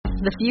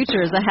The future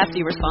is a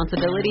hefty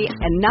responsibility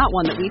and not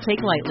one that we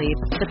take lightly.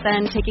 But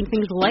then taking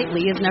things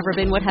lightly has never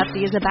been what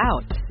Hefty is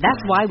about. That's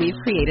why we've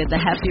created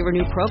the Hefty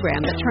Renew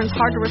program that turns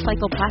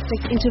hard-to-recycle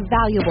plastics into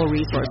valuable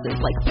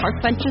resources like park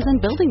benches and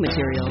building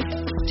materials.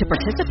 To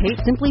participate,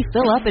 simply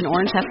fill up an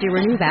orange Hefty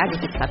Renew bag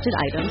with accepted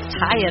items,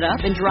 tie it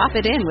up, and drop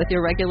it in with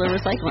your regular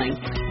recycling.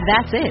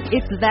 That's it.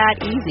 It's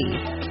that easy.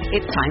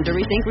 It's time to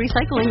rethink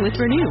recycling with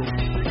Renew.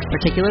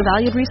 Particular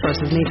valued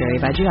resources may vary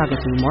by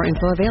geography. More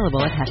info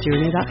available at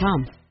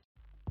heftyrenew.com.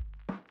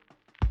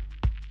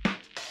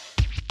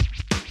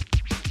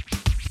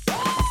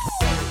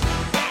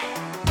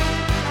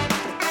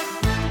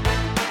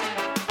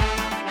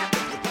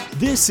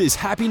 This is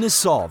Happiness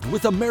Solved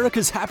with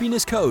America's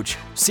happiness coach,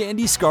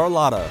 Sandy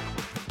Scarlotta.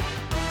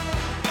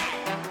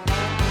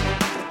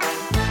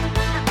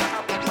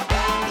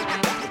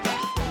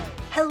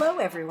 Hello,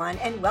 everyone,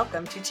 and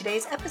welcome to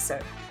today's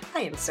episode.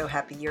 I am so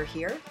happy you're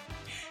here.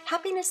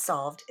 Happiness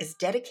Solved is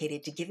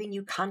dedicated to giving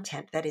you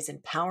content that is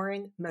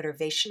empowering,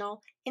 motivational,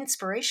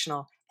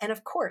 inspirational, and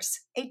of course,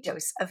 a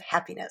dose of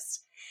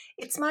happiness.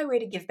 It's my way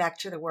to give back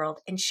to the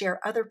world and share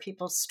other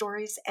people's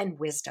stories and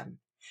wisdom.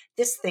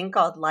 This thing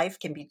called life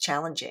can be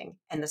challenging,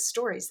 and the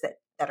stories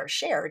that are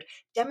shared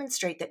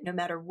demonstrate that no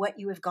matter what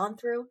you have gone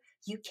through,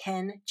 you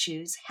can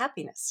choose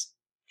happiness.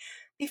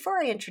 Before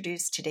I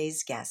introduce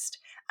today's guest,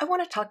 I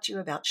want to talk to you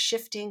about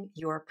shifting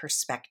your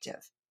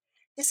perspective.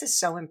 This is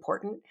so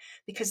important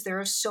because there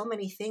are so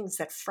many things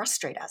that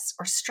frustrate us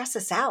or stress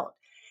us out.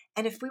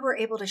 And if we were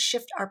able to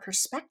shift our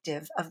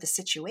perspective of the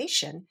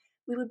situation,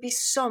 we would be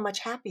so much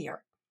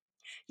happier.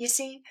 You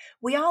see,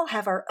 we all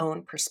have our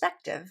own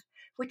perspective,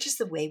 which is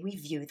the way we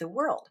view the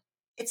world.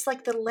 It's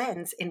like the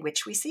lens in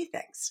which we see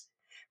things.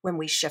 When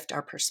we shift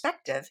our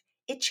perspective,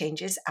 it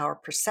changes our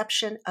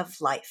perception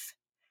of life.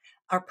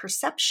 Our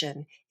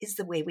perception is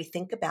the way we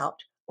think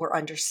about or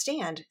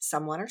understand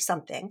someone or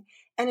something,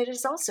 and it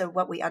is also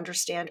what we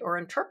understand or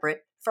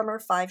interpret from our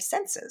five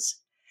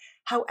senses.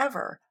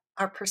 However,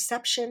 our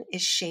perception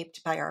is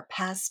shaped by our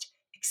past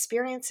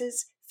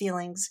experiences,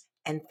 feelings,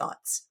 and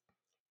thoughts.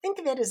 Think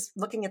of it as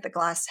looking at the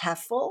glass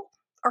half full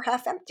or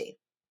half empty.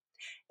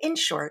 In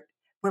short,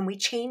 when we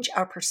change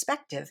our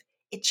perspective,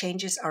 it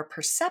changes our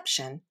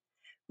perception,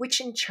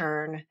 which in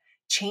turn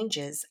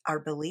changes our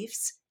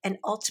beliefs and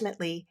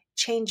ultimately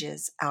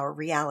changes our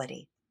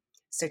reality.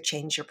 So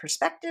change your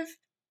perspective,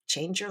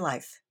 change your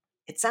life.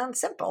 It sounds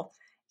simple,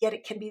 yet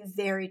it can be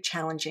very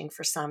challenging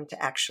for some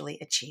to actually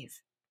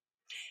achieve.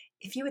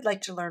 If you would like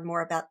to learn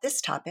more about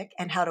this topic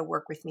and how to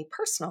work with me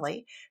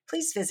personally,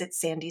 please visit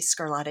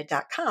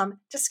sandyscarlotta.com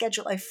to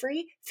schedule a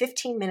free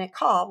 15-minute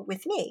call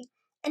with me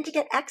and to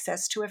get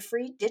access to a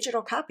free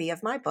digital copy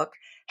of my book,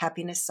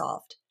 Happiness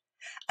Solved.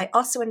 I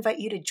also invite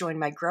you to join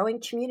my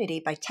growing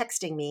community by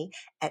texting me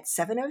at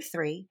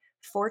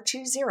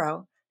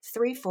 703-420-3472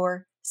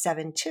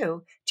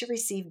 to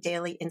receive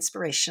daily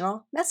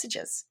inspirational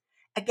messages.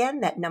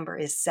 Again, that number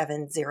is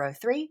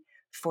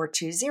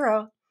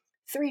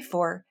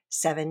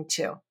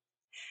 703-420-3472.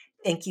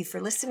 Thank you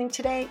for listening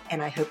today,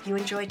 and I hope you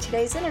enjoyed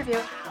today's interview.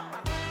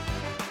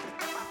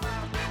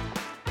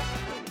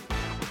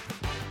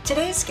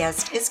 Today's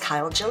guest is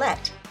Kyle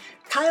Gillette.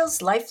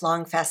 Kyle's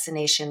lifelong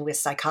fascination with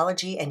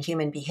psychology and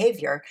human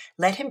behavior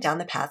led him down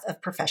the path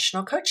of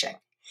professional coaching.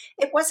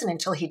 It wasn't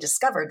until he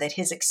discovered that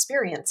his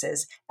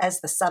experiences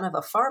as the son of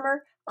a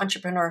farmer,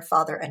 entrepreneur,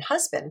 father, and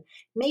husband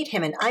made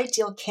him an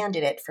ideal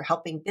candidate for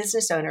helping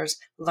business owners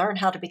learn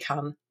how to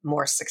become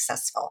more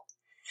successful.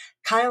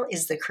 Kyle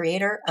is the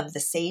creator of the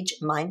Sage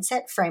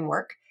Mindset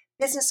Framework,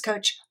 business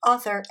coach,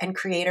 author, and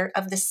creator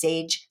of the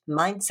Sage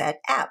Mindset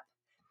app.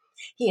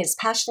 He is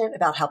passionate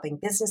about helping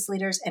business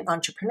leaders and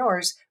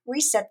entrepreneurs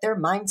reset their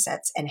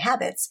mindsets and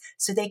habits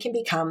so they can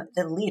become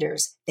the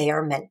leaders they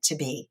are meant to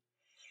be.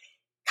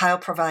 Kyle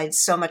provides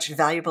so much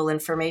valuable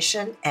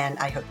information, and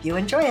I hope you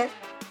enjoy it.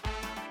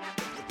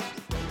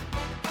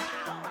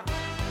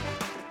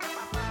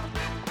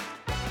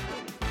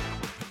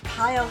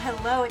 Kyle,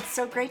 hello. It's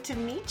so great to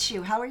meet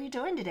you. How are you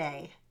doing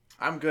today?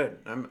 I'm good.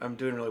 I'm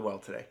doing really well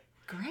today.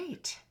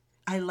 Great.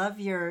 I love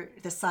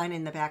the sign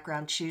in the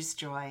background, Choose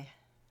Joy.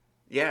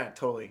 Yeah,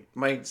 totally.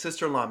 My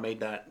sister-in-law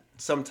made that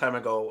some time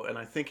ago, and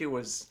I think it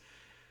was,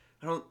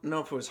 I don't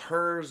know if it was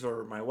hers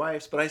or my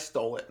wife's, but I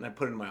stole it and I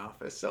put it in my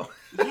office. So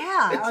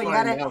yeah, you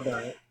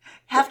gotta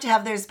have to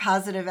have those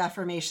positive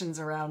affirmations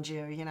around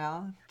you,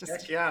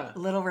 just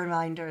little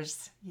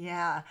reminders.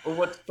 Yeah. Well,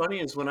 what's funny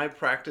is when I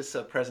practice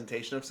a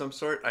presentation of some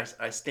sort,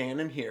 I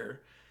stand in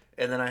here,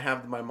 and then I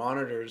have my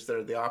monitors that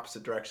are the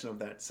opposite direction of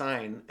that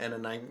sign, and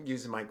then I'm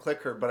using my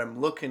clicker, but I'm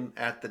looking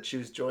at the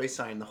Choose Joy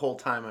sign the whole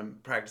time I'm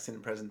practicing the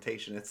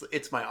presentation.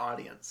 It's my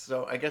audience.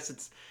 So I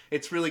guess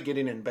it's really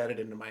getting embedded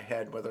into my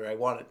head, whether I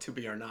want it to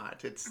be or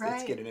not. It's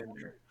getting in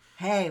there.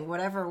 Hey,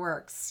 whatever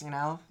works,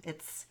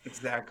 It's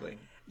exactly.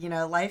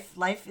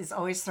 Life is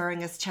always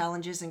throwing us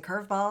challenges and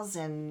curveballs,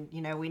 and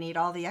we need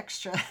all the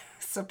extra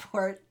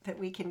support that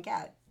we can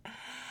get.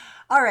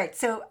 All right,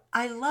 so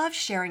I love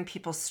sharing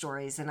people's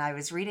stories, and I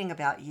was reading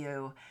about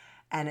you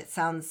And it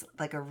sounds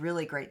like a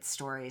really great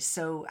story.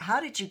 So how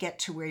did you get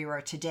to where you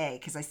are today?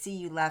 Because I see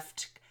you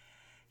left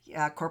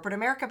corporate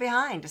America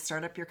behind to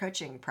start up your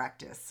coaching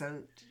practice.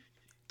 So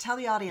tell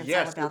the audience all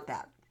Yes. about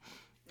that.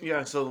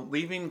 Yeah, so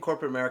leaving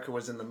corporate America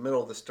was in the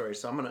middle of the story,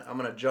 so I'm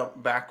gonna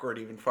jump backward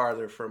even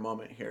farther for a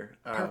moment here.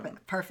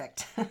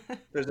 Perfect.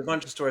 There's a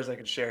bunch of stories I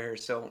could share here,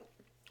 so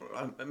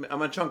I'm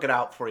gonna chunk it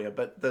out for you.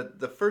 But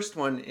the first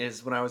one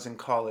is when I was in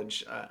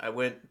college. I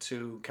went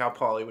to Cal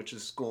Poly, which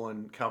is a school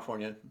in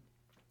California.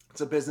 It's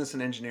a business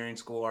and engineering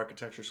school,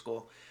 architecture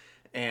school,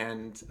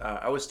 and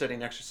I was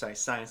studying exercise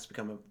science to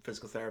become a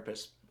physical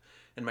therapist.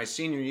 In my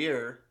senior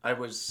year, I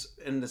was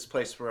in this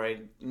place where I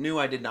knew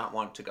I did not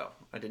want to go.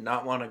 I did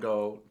not want to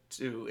go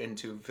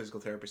into physical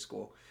therapy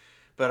school,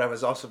 but I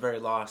was also very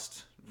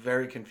lost,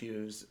 very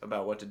confused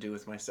about what to do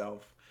with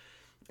myself.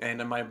 And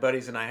then my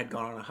buddies and I had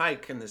gone on a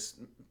hike in this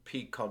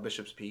peak called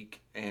Bishop's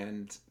Peak,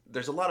 and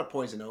there's a lot of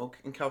poison oak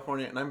in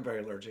California, and I'm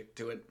very allergic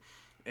to it.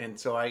 And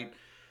so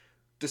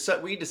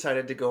we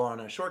decided to go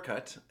on a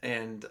shortcut,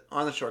 and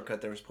on the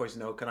shortcut there was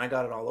poison oak, and I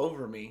got it all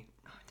over me.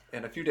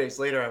 And a few days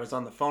later, I was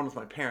on the phone with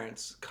my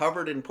parents,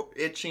 covered in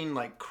itching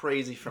like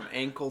crazy from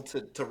ankle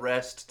to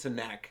wrist to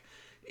neck,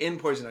 in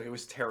poison oak. It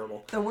was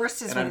terrible. The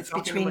worst is And when I'm it's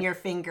talking to between my- your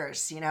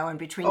fingers, and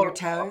between Oh, your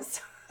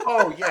toes.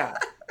 Oh yeah,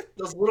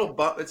 those little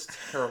it's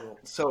terrible.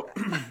 So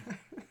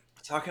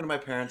talking to my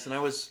parents, and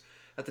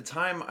at the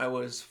time I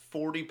was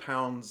 40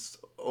 pounds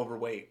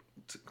overweight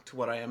to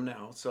what I am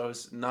now. So I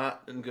was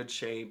not in good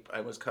shape. I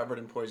was covered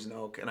in poison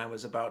oak, and I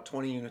was about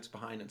 20 units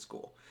behind in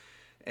school.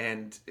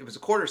 And it was a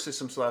quarter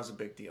system, so that was a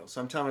big deal.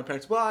 So I'm telling my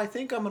parents, well, I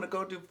think I'm going to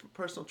go do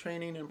personal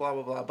training and blah,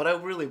 blah, blah. But I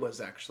really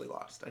was actually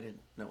lost. I didn't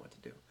know what to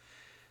do.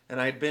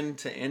 And I'd been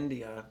to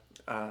India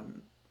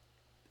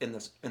in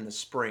the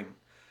spring.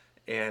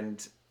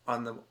 And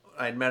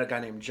I had met a guy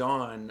named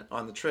John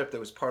on the trip that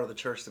was part of the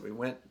church that we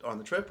went on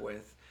the trip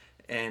with.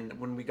 And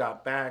when we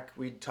got back,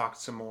 we talked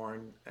some more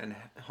and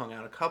hung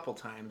out a couple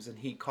times. And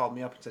he called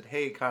me up and said,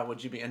 hey, Kyle,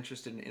 would you be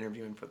interested in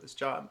interviewing for this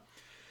job?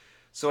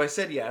 So I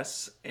said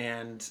yes,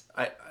 and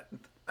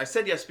I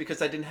said yes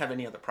because I didn't have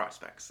any other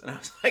prospects. And I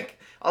was like,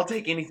 I'll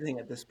take anything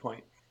at this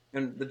point.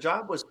 And the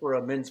job was for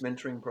a men's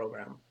mentoring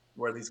program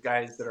where these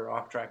guys that are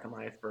off track in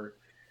life are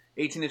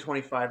 18 to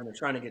 25 and they're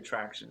trying to get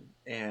traction.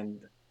 And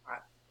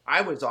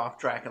I was off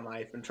track in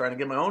life and trying to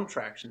get my own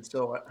traction.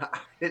 So I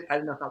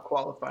didn't know how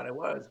qualified I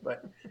was,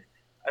 but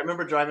I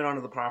remember driving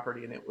onto the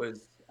property, and it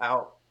was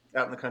out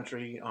in the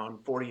country on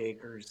 40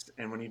 acres.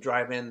 And when you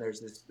drive in, there's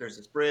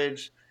this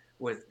bridge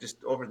with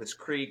just over this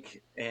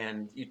creek,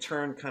 and you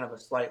turn kind of a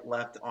slight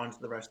left onto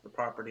the rest of the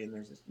property, and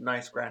there's this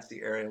nice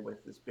grassy area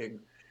with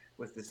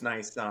this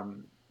nice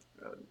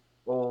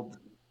old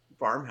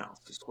farmhouse,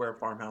 a square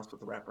farmhouse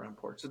with a wraparound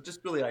porch. So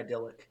just really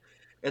idyllic.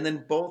 And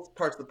then both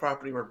parts of the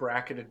property were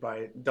bracketed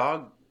by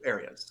dog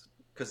areas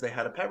because they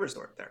had a pet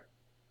resort there.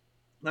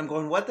 And I'm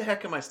going, what the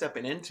heck am I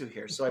stepping into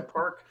here? So I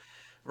park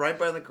right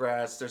by the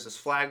grass. There's this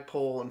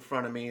flagpole in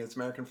front of me, this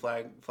American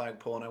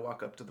flagpole, and I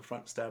walk up to the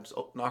front steps,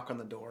 knock on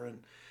the door, and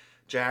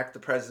Jack, the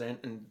president,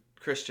 and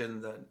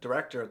Christian, the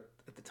director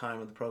at the time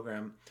of the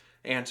program,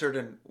 answered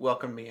and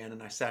welcomed me in,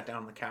 and I sat down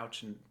on the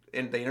couch,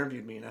 and they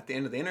interviewed me. And at the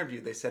end of the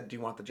interview, they said, do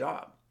you want the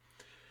job?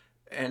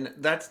 And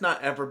that's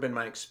not ever been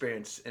my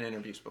experience in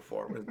interviews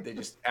before, where they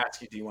just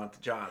ask you, do you want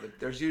the job?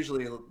 There's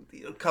usually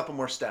a couple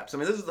more steps. I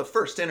mean, this is the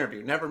first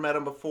interview. Never met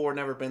him before,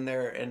 never been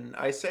there, and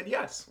I said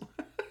yes.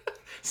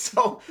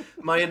 So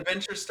my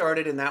adventure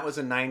started, and that was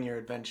a 9-year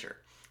adventure.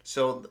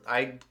 So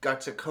I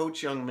got to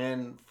coach young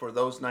men for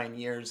those 9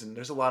 years, and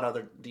there's a lot of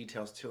other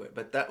details to it.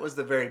 But that was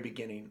the very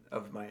beginning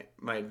of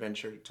my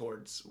adventure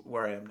towards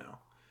where I am now.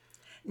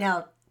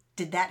 Now,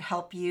 did that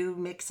help you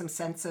make some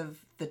sense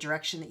of the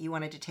direction that you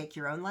wanted to take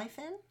your own life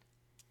in?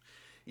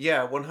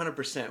 Yeah,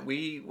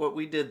 100%. What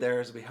we did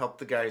there is we helped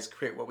the guys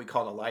create what we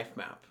called a life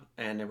map,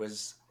 and it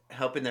was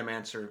helping them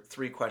answer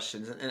 3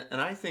 questions. And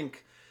I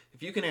think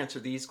if you can answer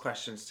these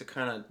questions to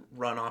kind of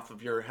run off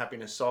of your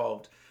happiness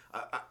solved,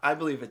 I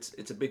believe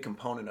it's a big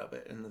component of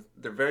it. And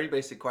they're very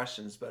basic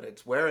questions, but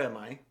it's where am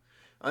I,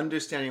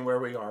 understanding where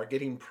we are,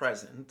 getting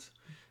present,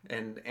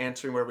 and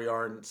answering where we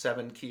are in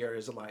 7 key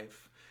areas of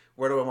life.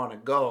 Where do I want to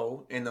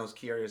go in those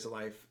key areas of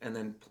life, and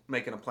then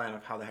making a plan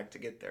of how the heck to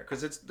get there.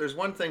 Because there's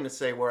one thing to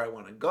say where I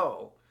want to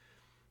go,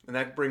 and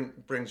that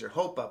brings your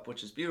hope up,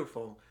 which is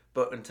beautiful.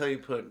 But until you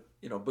put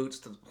boots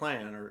to the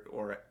plan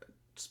or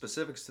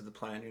specifics to the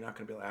plan, you're not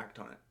going to be able to act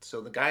on it.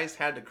 So the guys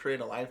had to create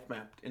a life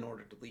map in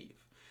order to leave.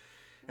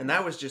 And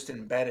that was just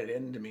embedded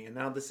into me. And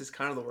now this is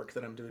kind of the work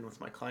that I'm doing with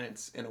my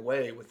clients in a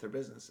way with their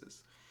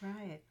businesses.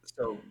 Right.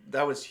 So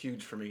that was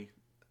huge for me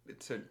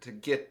to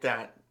get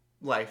that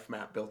life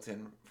map built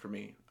in for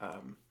me.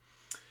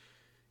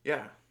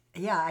 Yeah,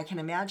 I can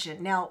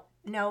imagine. Now,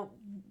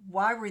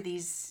 why were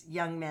these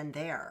young men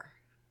there?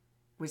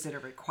 Was it a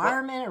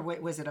requirement, or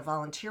was it a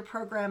volunteer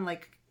program?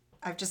 Like,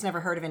 I've just never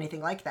heard of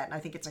anything like that, and I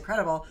think it's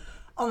incredible,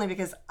 only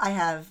because I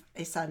have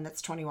a son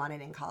that's 21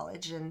 and in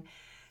college, and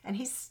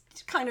he's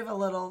kind of a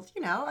little,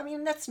 I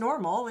mean, that's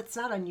normal. It's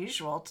not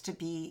unusual to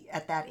be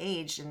at that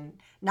age, and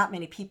not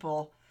many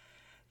people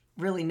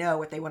really know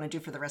what they want to do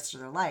for the rest of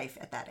their life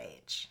at that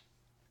age.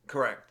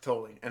 Correct,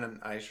 totally. And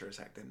I sure as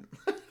heck didn't.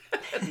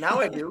 Now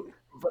I do,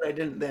 but I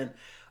didn't then.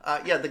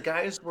 Yeah, the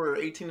guys were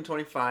 18 to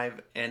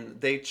 25, and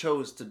they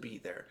chose to be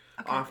there.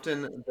 Okay.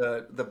 Often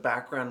the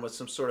background was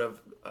some sort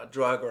of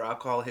drug or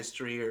alcohol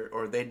history,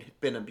 or they'd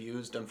been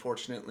abused,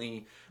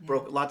 unfortunately. Yeah.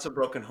 Broke lots of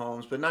broken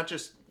homes, but not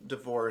just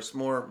divorce,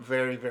 more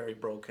very, very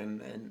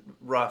broken and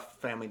rough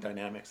family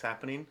dynamics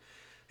happening.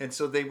 And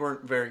so they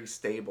weren't very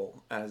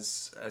stable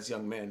as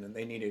young men, and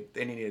they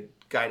needed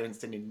guidance,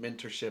 they needed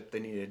mentorship, they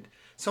needed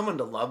someone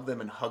to love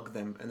them and hug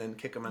them, and then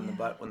kick them in the Yeah.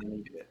 butt when they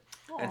needed it.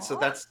 And so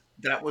Aw.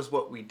 that was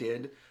what we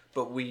did,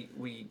 but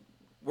we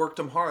worked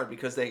them hard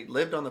because they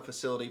lived on the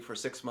facility for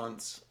 6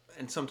 months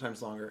and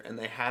sometimes longer, and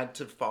they had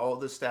to follow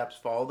the steps,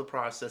 follow the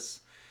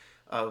process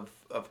of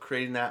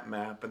creating that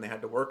map, and they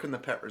had to work in the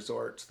pet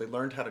resorts. They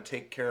learned how to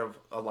take care of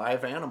a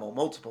live animal,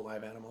 multiple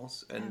live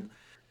animals, and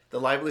the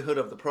livelihood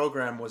of the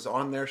program was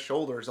on their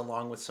shoulders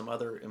along with some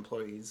other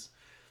employees.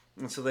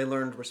 And so they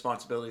learned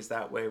responsibilities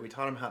that way. We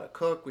taught them how to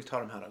cook, we taught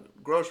them how to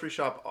grocery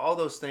shop. All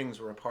those things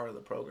were a part of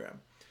the program.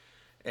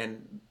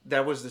 And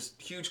that was this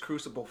huge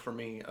crucible for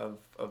me of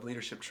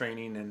leadership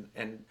training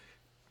and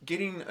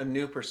getting a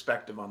new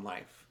perspective on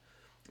life.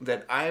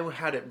 That I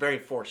had it very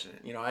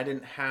fortunate. You know, I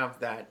didn't have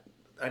that.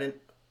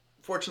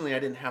 Fortunately, I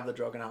didn't have the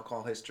drug and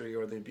alcohol history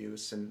or the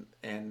abuse.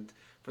 And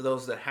for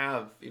those that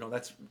have, you know,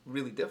 that's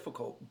really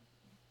difficult.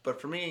 But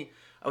for me,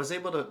 I was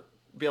able to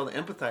be able to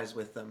empathize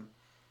with them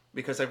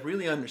because I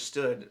really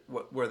understood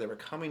where they were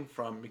coming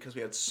from because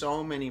we had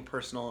so many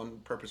personal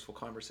and purposeful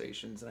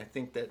conversations. And I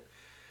think that,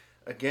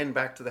 again,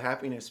 back to the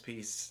happiness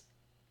piece,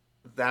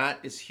 that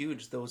is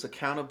huge. Those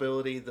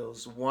accountability,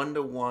 those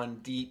one-to-one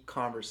deep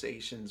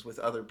conversations with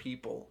other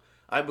people,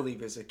 I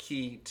believe is a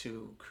key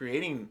to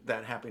creating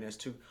that happiness,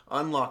 to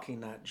unlocking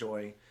that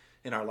joy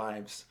in our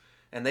lives.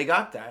 And they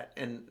got that.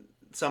 And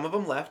some of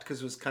them left because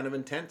it was kind of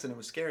intense and it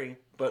was scary.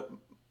 But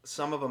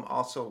some of them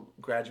also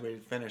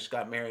graduated, finished,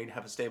 got married,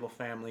 have a stable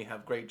family,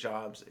 have great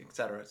jobs,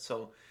 etc.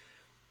 So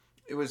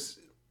it was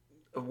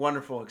a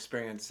wonderful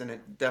experience, and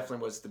it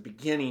definitely was the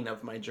beginning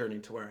of my journey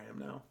to where I am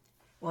now.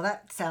 Well,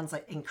 that sounds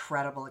like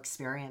incredible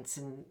experience.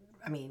 And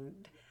I mean,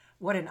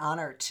 what an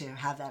honor to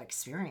have that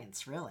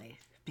experience, really,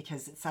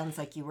 because it sounds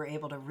like you were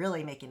able to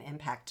really make an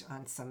impact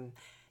on some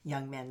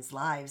young men's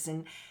lives.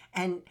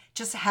 And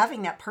just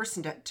having that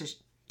person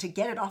to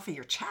get it off of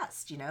your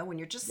chest, you know, when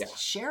you're just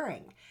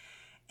sharing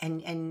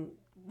and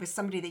with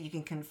somebody that you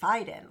can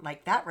confide in,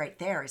 like that right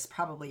there is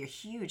probably a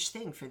huge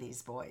thing for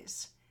these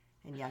boys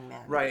and young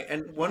men. Right.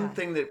 And one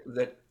thing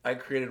that I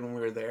created when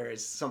we were there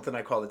is something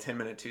I call the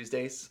 10-minute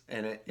Tuesdays.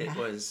 And it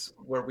was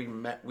where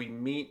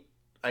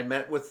I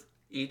met with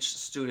each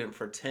student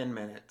for 10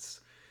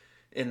 minutes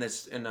in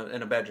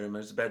a bedroom.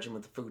 There's a bedroom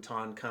with a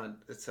futon,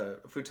 it's a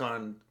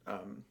futon,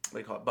 what do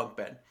you call it, bunk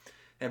bed.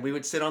 And we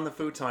would sit on the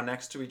futon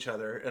next to each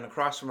other, and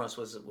across from us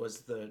was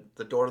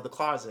the door to the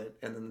closet,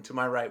 and then to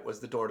my right was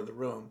the door to the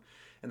room.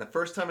 And the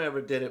first time I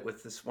ever did it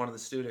with one of the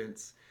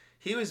students,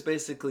 he was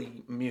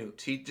basically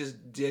mute. He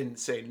just didn't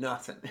say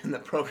nothing in the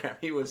program.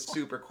 He was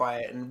super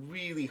quiet and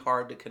really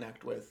hard to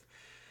connect with.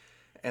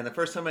 And the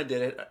first time I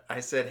did it, I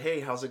said, "Hey,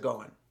 how's it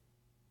going?"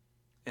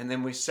 And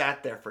then we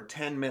sat there for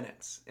 10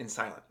 minutes in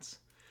silence.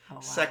 Oh,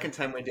 wow. Second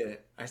time I did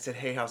it, I said,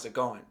 "Hey, how's it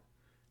going?"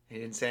 He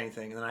didn't say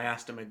anything. And then I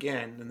asked him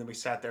again, and then we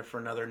sat there for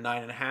another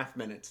 9.5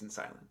 minutes in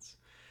silence.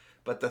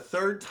 But the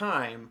third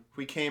time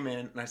we came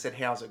in and I said,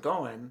 "Hey, how's it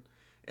going?"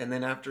 And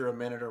then after a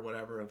minute or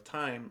whatever of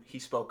time, he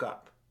spoke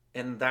up.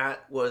 And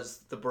that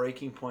was the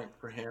breaking point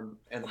for him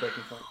and the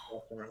breaking point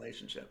for the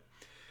relationship.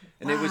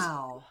 And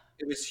Wow.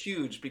 it was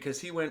huge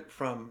because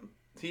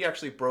he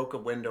actually broke a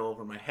window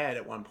over my head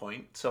at one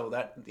point. So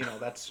that, you know,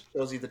 that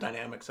shows you the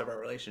dynamics of our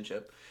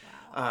relationship.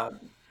 Wow.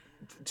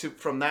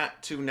 From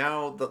that to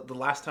now, the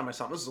last time I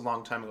saw him, this was a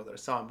long time ago that I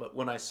saw him, but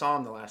when I saw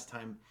him the last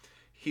time,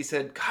 he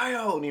said,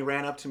 "Kyle," and he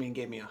ran up to me and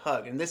gave me a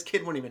hug. And this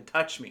kid wouldn't even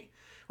touch me,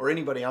 or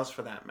anybody else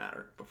for that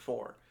matter,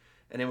 before.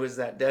 And it was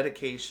that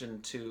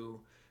dedication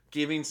to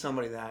giving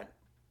somebody that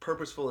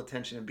purposeful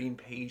attention and being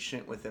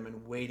patient with them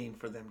and waiting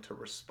for them to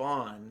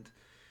respond.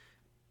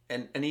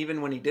 And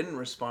even when he didn't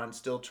respond,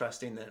 still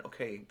trusting that,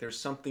 okay, there's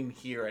something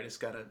here, I just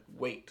got to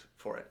wait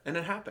for it. And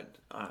it happened.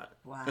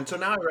 Wow. And so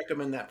now I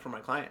recommend that for my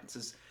clients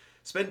is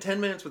spend 10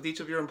 minutes with each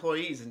of your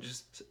employees and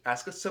just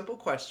ask a simple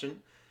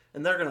question.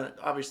 And they're going to,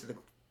 obviously the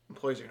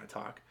employees are going to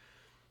talk,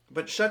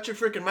 but shut your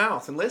freaking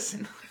mouth and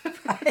listen.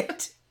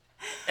 Right.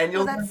 And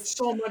you'll Well, learn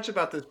so much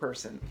about this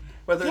person.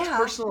 Whether it's Yeah.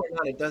 personal or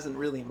not, it doesn't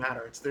really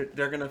matter.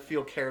 They're going to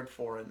feel cared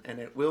for, and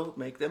it will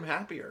make them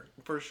happier,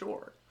 for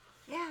sure.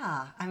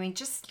 Yeah. I mean,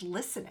 just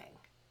listening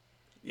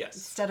Yes,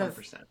 instead of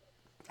 100%.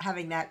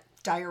 having that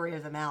diarrhea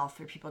of the mouth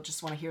where people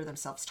just want to hear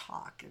themselves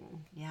talk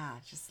and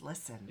just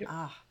listen. Yep.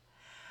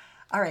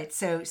 All right.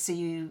 So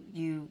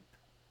you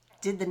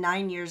did the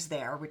 9 years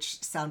there,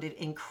 which sounded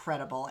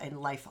incredible and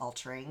life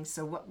altering.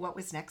 So what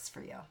was next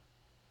for you?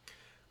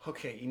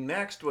 Okay,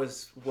 next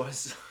was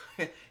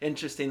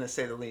interesting to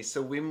say the least.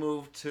 So we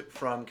moved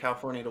from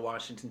California to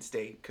Washington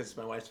State because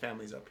my wife's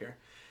family's up here,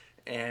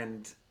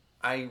 and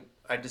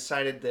I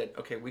decided that,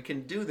 okay, we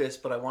can do this,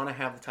 but I want to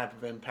have the type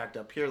of impact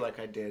up here like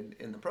I did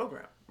in the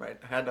program, right?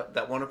 I had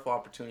that wonderful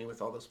opportunity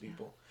with all those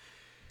people,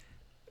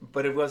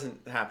 but it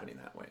wasn't happening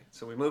that way.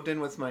 So we moved in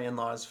with my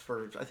in-laws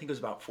for, I think it was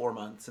about 4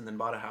 months, and then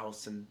bought a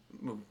house and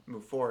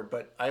moved forward.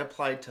 But I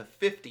applied to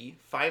 50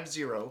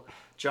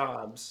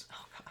 jobs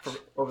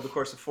over the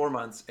course of 4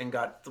 months and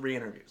got 3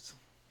 interviews.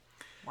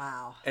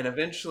 Wow. And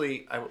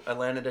eventually I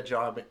landed a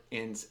job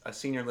in a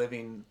senior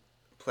living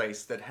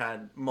place that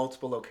had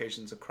multiple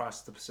locations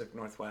across the Pacific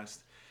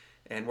Northwest,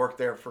 and worked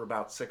there for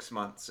about 6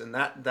 months. And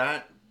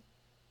that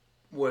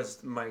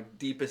was my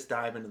deepest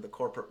dive into the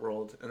corporate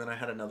world. And then I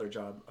had another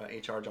job,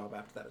 HR job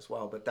after that as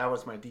well. But that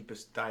was my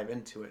deepest dive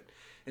into it,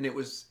 and it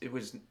was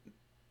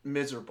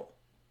miserable.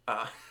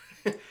 Uh,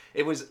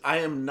 it was. I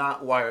am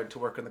not wired to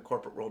work in the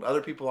corporate world.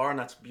 Other people are, and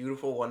that's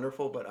beautiful,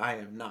 wonderful. But I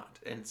am not.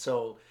 And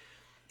so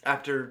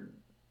after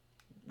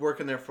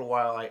working there for a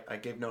while, I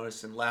gave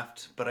notice and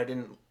left, but I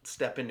didn't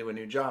step into a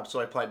new job. So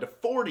I applied to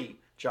 40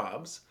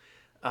 jobs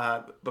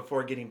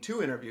before getting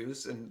 2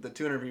 interviews, and the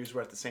 2 interviews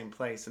were at the same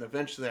place. And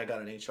eventually I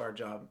got an HR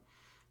job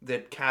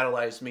that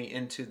catalyzed me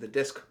into the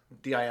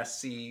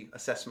DISC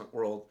assessment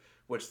world,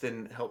 which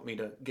then helped me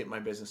to get my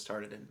business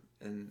started,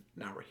 and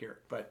now we're here.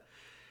 But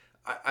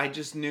I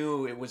just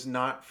knew it was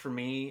not for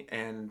me.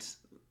 And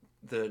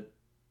the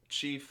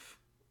chief,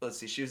 let's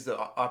see, she was the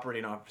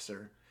operating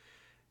officer.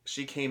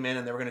 She came in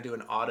and they were going to do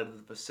an audit of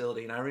the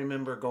facility. And I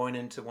remember going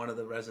into one of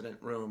the resident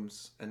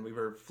rooms, and we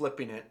were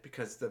flipping it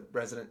because the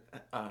resident,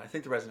 I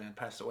think the resident had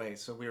passed away.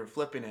 So we were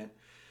flipping it,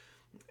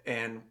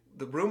 and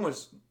the room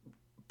was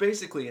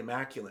basically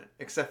immaculate,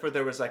 except for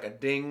there was like a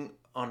ding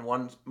on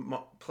one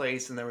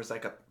place and there was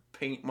like a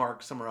paint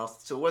mark somewhere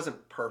else. So it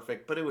wasn't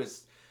perfect, but it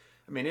was,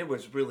 I mean, it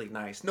was really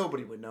nice.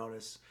 Nobody would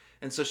notice.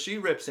 And so she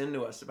rips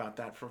into us about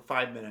that for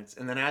 5 minutes.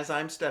 And then as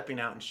I'm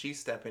stepping out and she's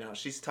stepping out,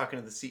 she's talking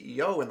to the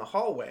CEO in the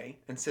hallway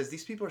and says,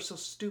 "These people are so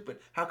stupid.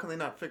 How can they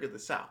not figure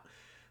this out?"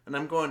 And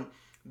I'm going,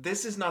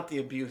 this is not the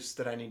abuse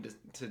that I need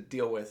to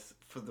deal with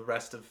for the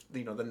rest of,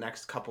 the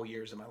next couple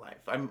years of my life.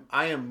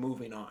 I am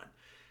moving on.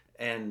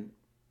 And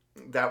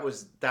that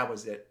was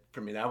it for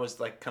me. That was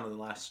like kind of the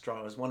last straw.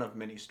 It was one of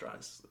many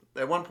straws.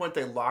 At one point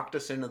they locked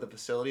us into the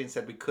facility and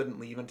said we couldn't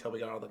leave until we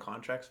got all the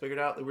contracts figured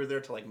out. We were there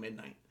till like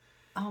midnight.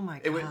 Oh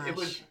my It gosh.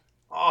 was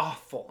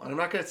awful. And I'm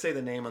not going to say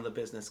the name of the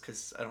business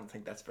because I don't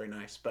think that's very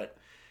nice, but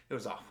it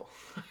was awful.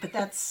 But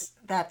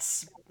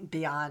that's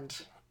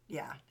beyond,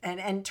 yeah.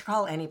 And to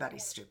call anybody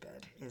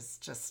stupid is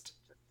just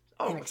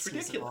Oh, it's inexcusable.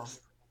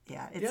 ridiculous.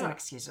 Yeah, it's Yeah.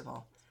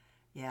 inexcusable.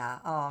 Yeah.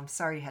 Oh, I'm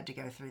sorry you had to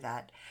go through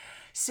that.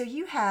 So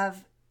you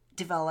have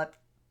developed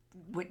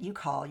what you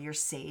call your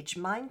SAGE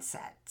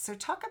mindset. So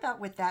talk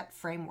about what that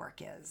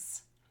framework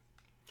is.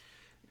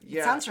 It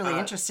Yeah. sounds really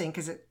interesting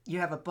because you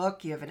have a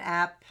book, you have an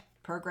app,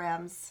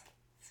 programs.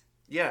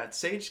 Yeah,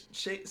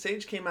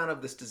 Sage came out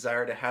of this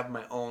desire to have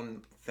my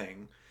own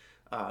thing,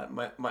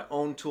 my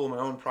own tool, my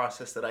own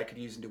process that I could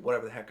use and do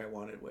whatever the heck I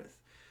wanted with.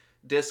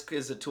 Disc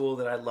is a tool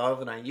that I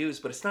love and I use,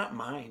 but it's not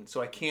mine,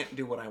 so I can't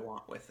do what I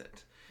want with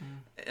it.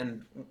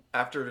 And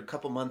after a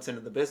couple months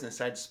into the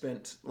business, I'd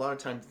spent a lot of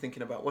time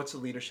thinking about what's a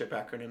leadership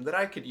acronym that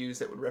I could use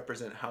that would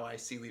represent how I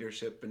see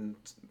leadership and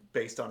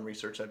based on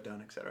research I've done,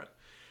 etc.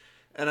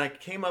 And I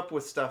came up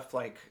with stuff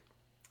like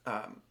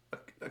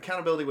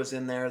accountability was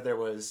in there. There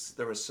was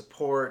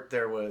support.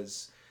 There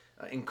was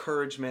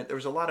encouragement. There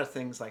was a lot of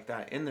things like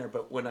that in there.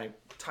 But when I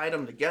tied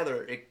them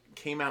together, it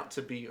came out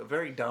to be a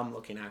very dumb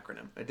looking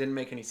acronym. It didn't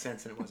make any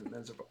sense and it wasn't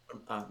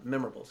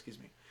memorable. Excuse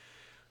me.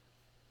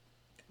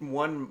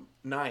 One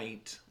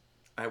night,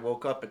 I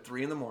woke up at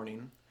 3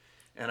 a.m.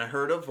 and I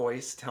heard a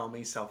voice tell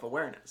me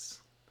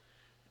self-awareness,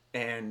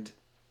 and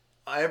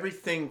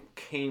everything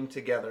came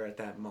together at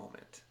that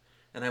moment.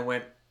 And I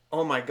went,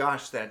 oh my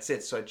gosh, that's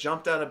it. So I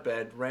jumped out of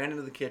bed, ran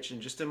into the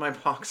kitchen just in my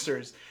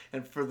boxers,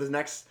 and for the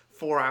next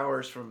 4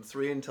 hours from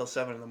 3 until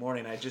 7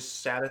 a.m, I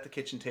just sat at the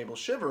kitchen table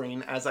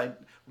shivering as I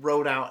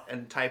wrote out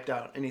and typed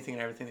out anything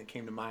and everything that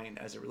came to mind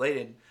as it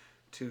related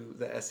to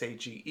the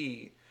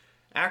SAGE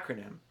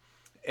acronym.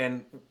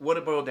 And what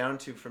it boiled down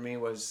to for me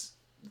was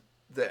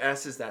the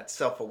S is that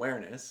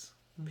self-awareness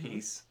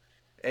piece,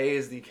 A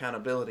is the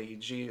accountability,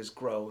 G is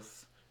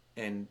growth,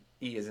 and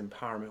E is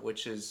empowerment,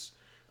 which is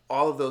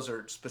all of those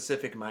are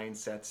specific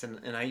mindsets. And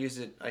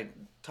I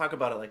talk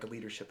about it like a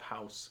leadership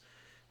house,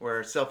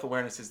 where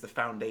self-awareness is the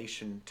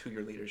foundation to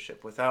your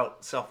leadership.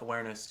 Without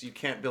self-awareness, you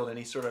can't build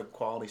any sort of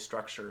quality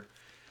structure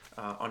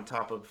on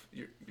top of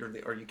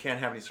or you can't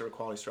have any sort of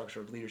quality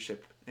structure of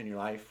leadership in your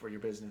life or your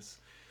business.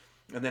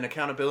 And then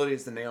accountability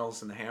is the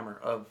nails and the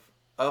hammer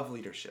of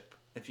leadership.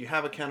 If you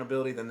have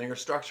accountability, then your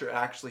structure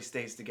actually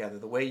stays together.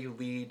 The way you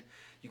lead,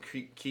 you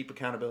keep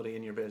accountability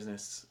in your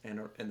business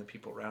and the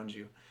people around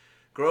you.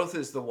 Growth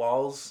is the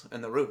walls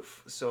and the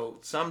roof. So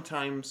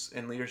sometimes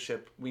in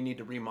leadership, we need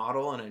to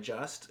remodel and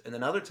adjust. And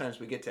then other times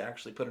we get to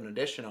actually put an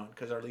addition on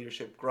because our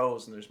leadership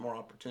grows and there's more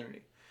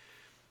opportunity.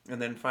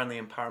 And then finally,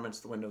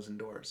 empowerment's the windows and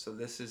doors. So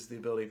this is the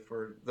ability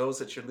for those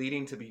that you're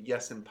leading to be,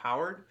 yes,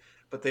 empowered,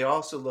 but they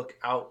also look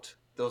out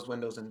those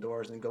windows and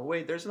doors and go,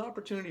 wait, there's an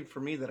opportunity for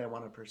me that I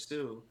want to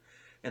pursue.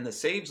 And the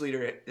sage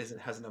leader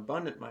has an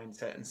abundant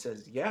mindset and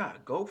says, yeah,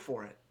 go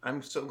for it.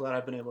 I'm so glad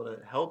I've been able to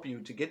help you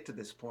to get to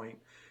this point.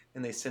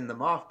 And they send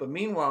them off. But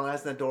meanwhile,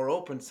 as that door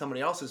opens, somebody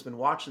else has been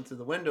watching through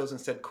the windows and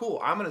said, cool,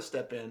 I'm going to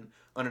step in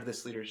under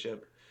this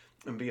leadership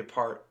and be a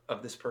part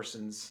of this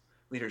person's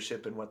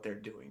leadership and what they're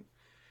doing.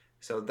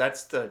 So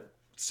that's the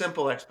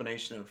simple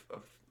explanation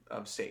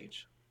of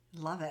sage.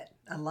 Love it.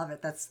 I love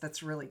it.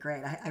 That's really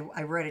great.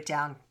 I wrote it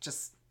down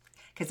just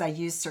because I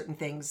use certain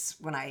things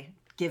when I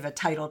give a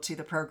title to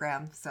the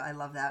program. So I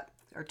love that,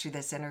 or to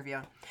this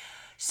interview.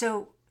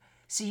 So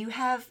you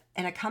have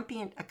an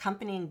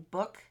accompanying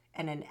book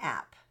and an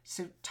app.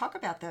 So talk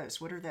about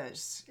those. What are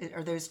those?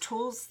 Are those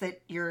tools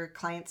that your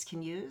clients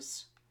can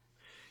use?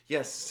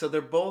 Yes. So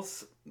they're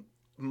both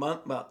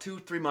about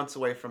 2-3 months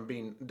away from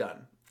being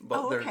done. But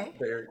okay.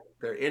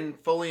 they're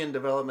fully in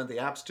development. The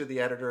app's to the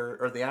editor,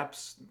 or the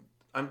app's.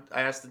 I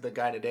asked the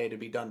guy today to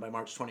be done by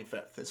March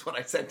 25th. Is what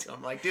I said to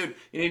him. Like, dude,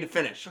 you need to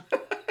finish.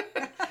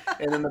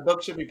 And then the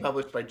book should be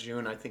published by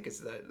June, I think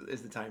is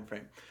the time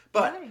frame.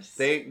 But nice.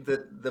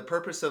 the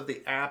purpose of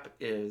the app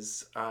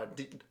is.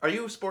 Are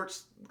you a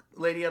sports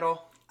lady at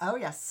all? Oh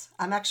yes,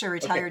 I'm actually a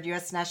retired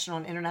U.S. national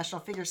and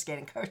international figure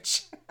skating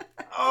coach.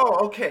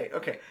 Oh, okay.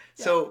 Yeah.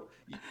 So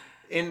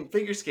in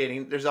figure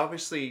skating, there's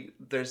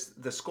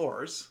the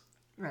scores.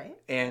 Right.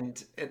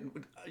 And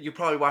you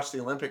probably watched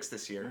the Olympics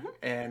this year. Mm-hmm.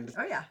 And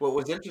Oh yeah. what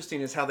was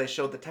interesting is how they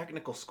showed the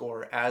technical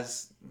score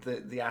as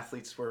the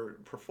athletes were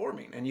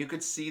performing. And you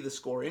could see the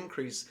score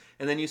increase.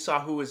 And then you saw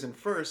who was in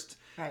first.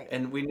 Right.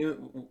 And we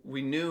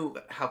knew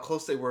how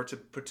close they were to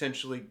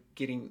potentially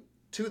getting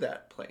to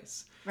that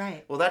place.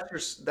 Right. Well,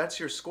 that's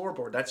your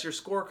scoreboard. That's your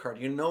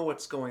scorecard. You know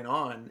what's going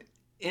on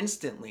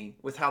instantly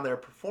with how they're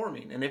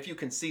performing. And if you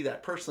can see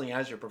that personally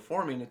as you're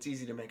performing, it's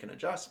easy to make an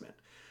adjustment.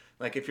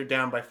 Like if you're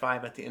down by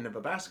 5 at the end of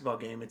a basketball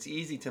game, it's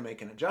easy to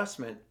make an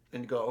adjustment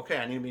and go,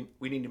 okay,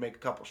 we need to make a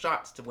couple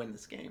shots to win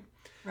this game.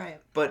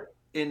 Right. But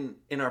in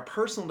our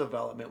personal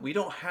development, we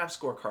don't have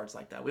scorecards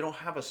like that. We don't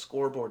have a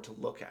scoreboard to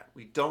look at.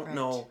 We don't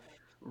know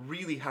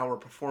really how we're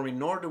performing,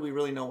 nor do we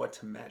really know what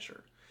to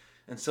measure.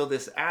 And so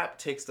this app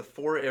takes the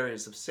 4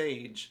 areas of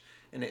SAGE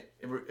and it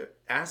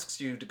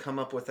asks you to come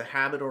up with a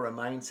habit or a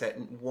mindset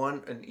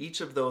in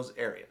each of those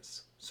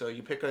areas. So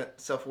you pick a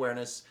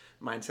self-awareness,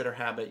 mindset or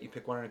habit, you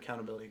pick one on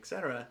accountability,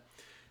 etc.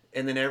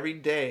 And then every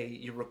day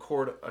you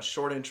record a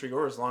short entry,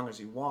 or as long as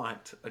you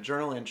want, a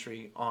journal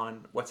entry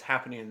on what's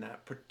happening in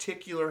that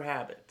particular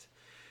habit.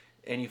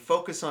 And you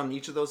focus on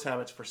each of those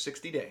habits for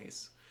 60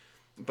 days.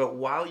 But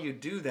while you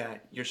do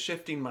that, you're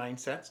shifting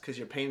mindsets because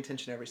you're paying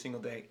attention every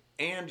single day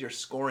and you're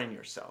scoring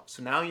yourself.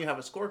 So now you have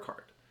a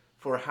scorecard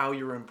for how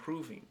you're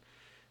improving.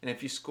 And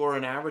if you score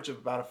an average of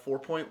about a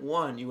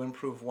 4.1, you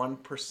improve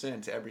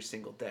 1% every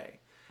single day.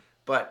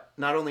 But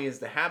not only is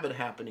the habit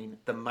happening,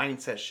 the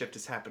mindset shift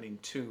is happening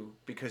too,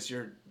 because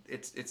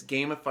it's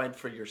gamified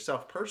for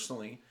yourself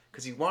personally,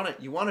 because you want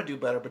to do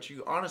better, but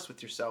you're honest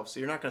with yourself. So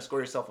you're not going to score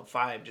yourself a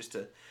 5 just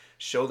to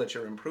show that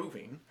you're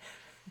improving.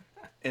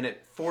 And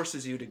it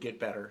forces you to get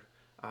better.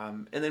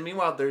 And then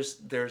meanwhile,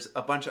 there's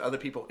a bunch of other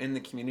people in the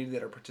community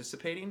that are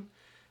participating,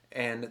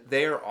 and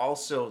they are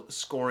also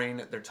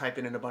scoring. They're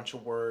typing in a bunch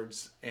of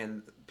words,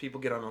 and people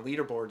get on the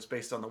leaderboards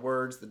based on the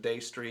words, the day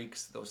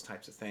streaks, those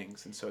types of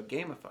things. And so it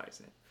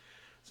gamifies it.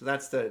 So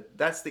that's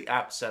the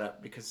app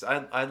setup, because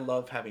I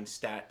love having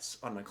stats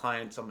on my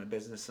clients, on my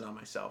business, and on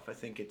myself. I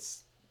think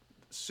it's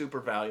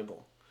super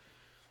valuable.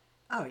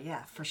 Oh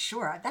yeah, for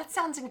sure. That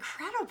sounds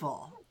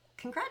incredible.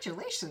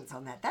 Congratulations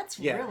on that. That's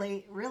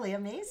really, really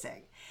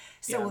amazing.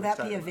 So will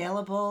that be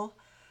available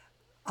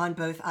on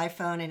both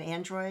iPhone and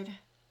Android?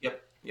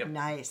 Yep.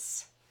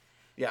 Nice.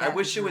 Yeah, I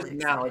wish it was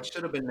now. It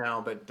should have been now,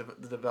 but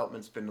the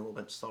development's been a little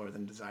bit slower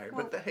than desired.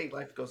 Well, but hey,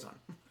 life goes on.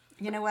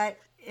 You know what?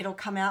 It'll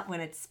come out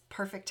when it's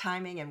perfect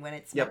timing and when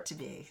it's meant to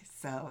be.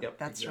 So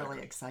that's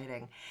really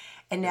exciting.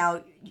 And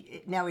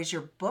now is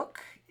your book,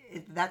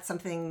 that's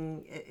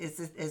something, is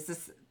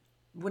this,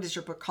 what is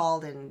your book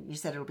called? And you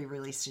said it'll be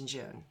released in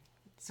June.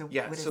 So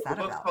what is that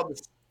about?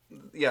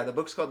 The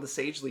book's called The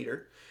Sage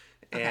Leader.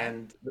 Okay.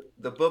 And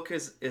the book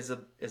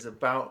is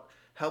about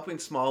helping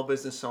small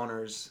business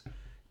owners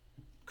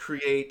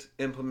create,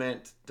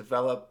 implement,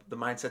 develop the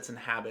mindsets and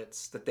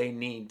habits that they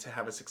need to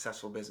have a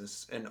successful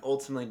business and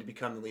ultimately to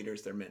become the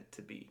leaders they're meant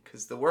to be.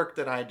 Because the work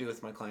that I do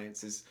with my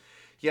clients is,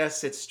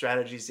 yes, it's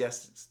strategies,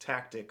 yes, it's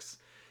tactics,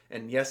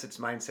 and yes, it's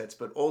mindsets,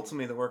 but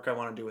ultimately the work I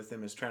want to do with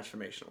them is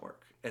transformational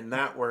work. And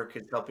that work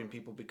is helping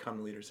people become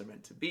the leaders they're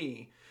meant to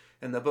be.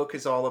 And the book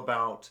is all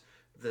about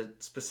the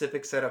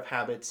specific set of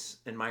habits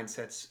and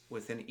mindsets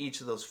within each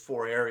of those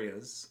 4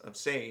 areas of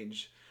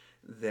SAGE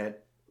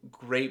that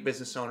great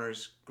business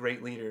owners,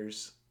 great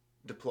leaders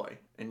deploy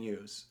and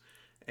use,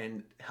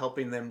 and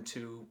helping them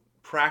to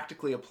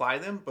practically apply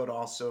them, but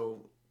also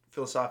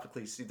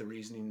philosophically see the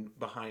reasoning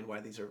behind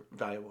why these are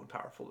valuable and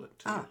powerful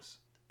to use.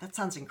 That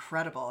sounds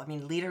incredible. I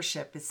mean,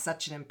 leadership is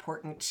such an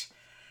important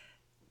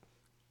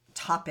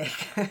topic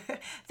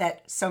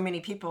that so many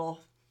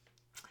people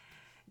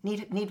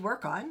need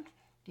work on.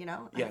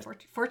 Yes.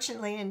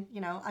 Fortunately and,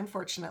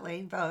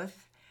 unfortunately,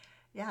 both.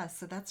 Yeah,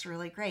 so that's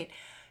really great.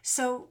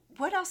 So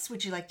what else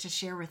would you like to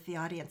share with the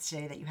audience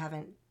today that you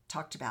haven't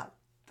talked about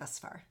thus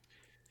far?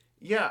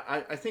 Yeah,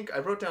 I think I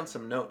wrote down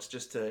some notes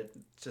just to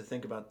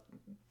think about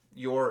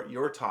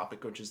your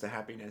topic, which is the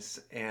happiness.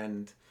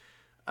 And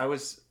I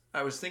was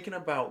thinking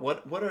about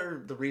what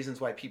are the reasons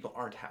why people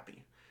aren't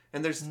happy.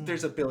 And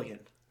there's a billion,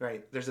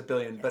 right? There's a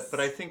billion, but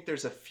I Yes. think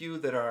there's a few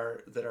that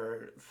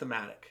are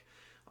thematic.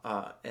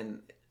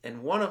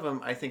 And one of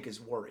them I think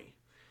is worry.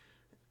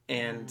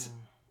 And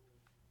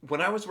when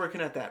I was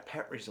working at that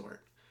pet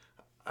resort,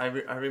 I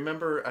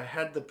remember I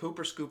had the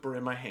pooper scooper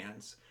in my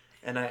hands,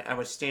 and I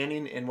was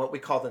standing in what we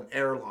called an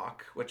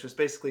airlock, which was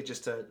basically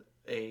just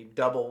a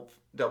double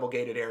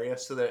gated area,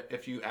 so that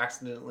if you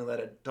accidentally let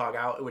a dog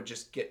out, it would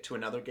just get to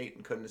another gate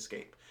and couldn't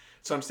escape.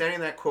 So I'm standing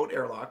in that quote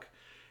airlock,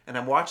 and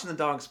I'm watching the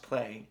dogs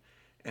play,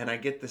 and I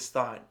get this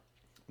thought: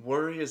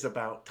 worry is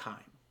about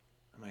time.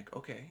 I'm like,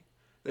 okay.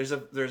 There's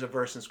a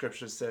verse in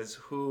scripture that says,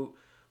 who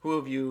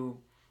of you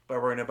by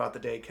worrying about the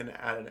day can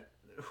add an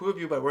who of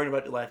you by worrying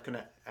about your life can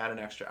add an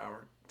extra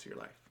hour to your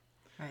life?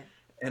 Right.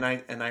 And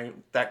I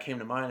that came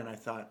to mind, and I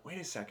thought, wait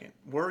a second,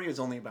 worry is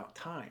only about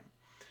time.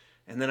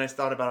 And then I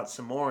thought about it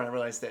some more, and I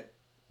realized that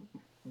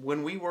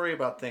when we worry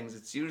about things,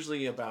 it's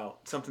usually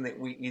about something that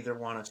we either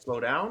want to slow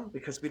down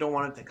because we don't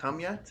want it to come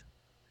yet,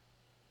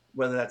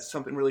 whether that's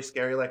something really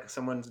scary like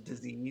someone's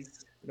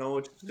disease,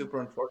 which is Mhm. super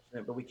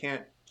unfortunate, but we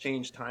can't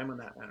change time on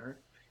that matter.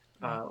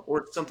 Right. Or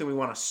it's something we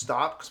want to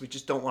stop because we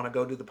just don't want to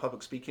go do the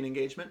public speaking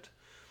engagement.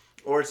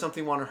 Or it's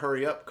something we want to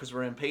hurry up because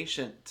we're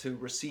impatient to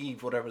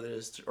receive whatever that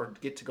is, or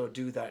get to go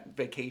do that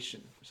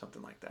vacation or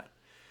something like that.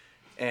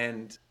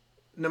 And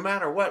no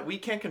matter what, we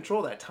can't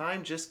control that.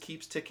 Time just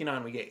keeps ticking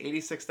on. We get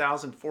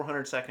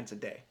 86,400 seconds a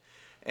day,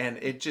 and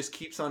it just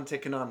keeps on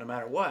ticking on no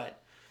matter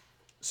what.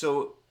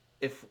 So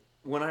if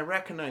when I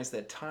recognize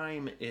that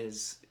time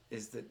is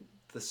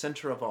the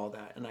center of all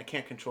that, and I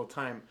can't control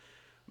time,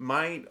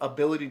 my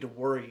ability to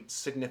worry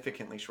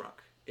significantly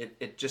shrunk.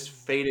 It just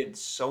faded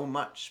so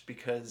much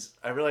because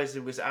I realized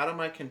it was out of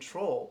my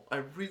control. I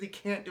really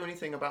can't do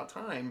anything about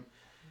time.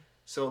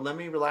 So let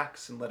me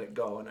relax and let it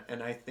go.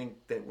 And I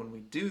think that when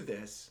we do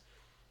this,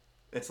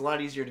 it's a lot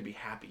easier to be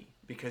happy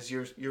because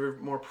you're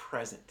more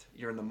present.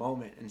 You're in the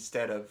moment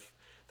instead of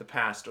the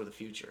past or the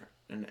future.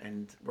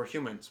 And we're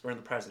humans. We're in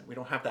the present. We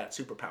don't have that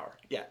superpower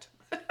yet.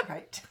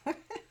 Right.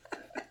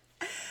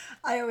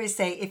 I always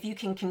say if you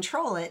can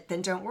control it,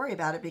 then don't worry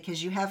about it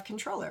because you have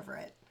control over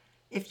it.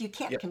 If you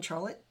can't Yep.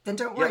 control it, then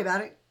don't worry Yep.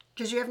 about it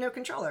because you have no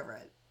control over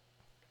it.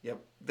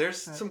 Yep.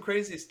 There's But, some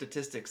crazy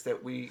statistics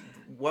that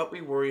what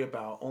we worry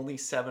about, only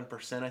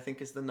 7% I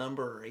think is the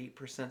number, or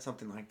 8%,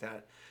 something like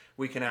that,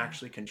 we can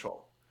actually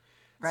control.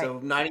 right. So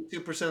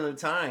 92% of the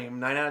time,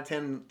 9 out of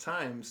 10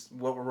 times,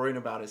 what we're worrying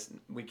about is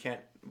we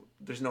can't,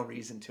 there's no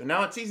reason to.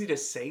 Now it's easy to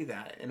say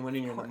that, and when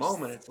Of you're in the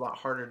moment, course. it's a lot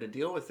harder to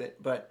deal with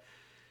it, but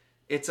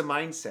it's a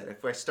mindset.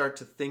 If I start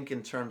to think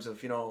in terms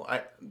of,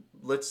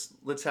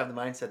 let's have the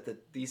mindset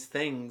that these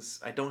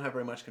things I don't have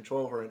very much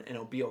control over, and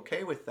I'll be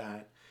okay with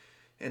that.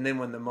 And then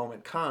when the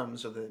moment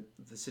comes, or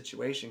the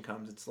situation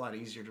comes, it's a lot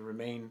easier to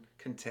remain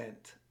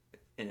content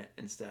in it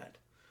instead.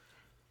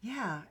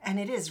 Yeah. And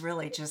it is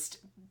really just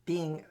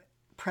being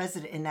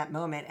present in that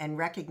moment and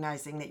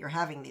recognizing that you're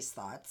having these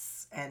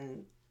thoughts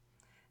and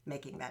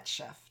making that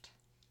shift.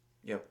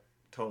 Yep,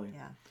 totally.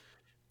 Yeah.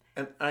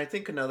 And I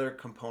think another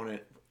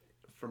component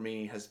for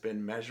me has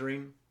been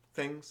measuring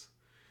things,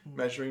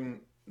 measuring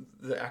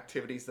the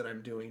activities that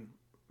I'm doing,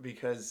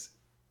 because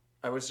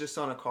I was just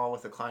on a call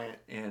with a client,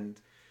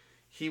 and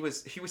he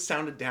was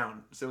sounded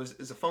down. So it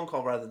was a phone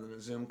call rather than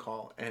a Zoom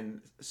call.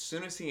 And as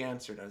soon as he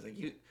answered, I was like,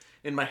 "You."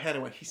 In my head, I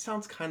went, "He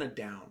sounds kind of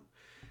down."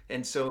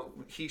 And so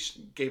he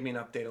gave me an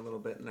update a little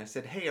bit, and I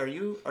said, "Hey, are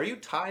you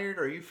tired?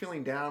 Are you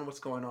feeling down? What's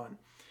going on?"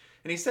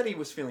 And he said he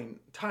was feeling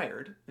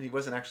tired, and he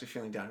wasn't actually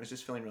feeling down. He was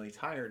just feeling really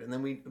tired. And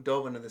then we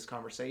dove into this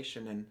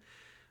conversation, and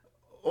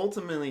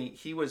ultimately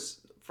he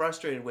was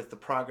frustrated with the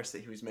progress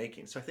that he was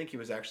making. So I think he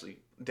was actually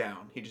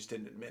down. He just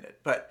didn't admit it.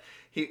 But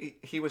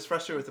he was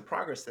frustrated with the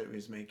progress that he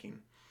was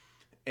making.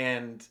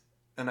 And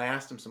I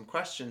asked him some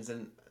questions,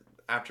 and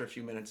after a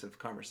few minutes of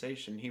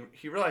conversation,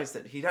 he realized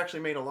that he'd actually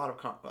made a lot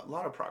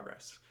of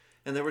progress.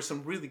 And there was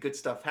some really good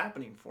stuff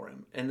happening for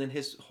him. And then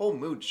his whole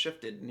mood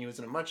shifted, and he was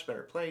in a much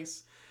better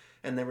place.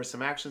 And there were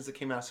some actions that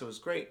came out, so it was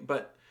great.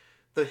 But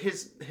the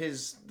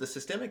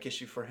systemic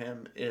issue for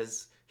him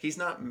is he's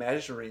not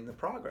measuring the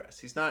progress.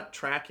 He's not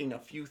tracking a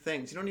few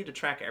things. You don't need to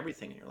track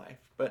everything in your life,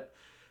 but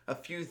a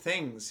few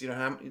things.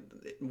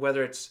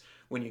 Whether it's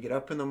when you get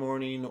up in the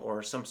morning,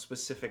 or some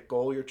specific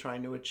goal you're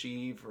trying to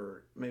achieve,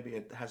 or maybe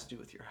it has to do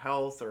with your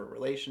health or a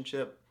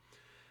relationship.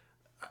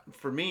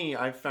 For me,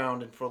 I've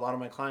found, and for a lot of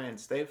my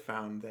clients, they've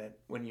found that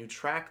when you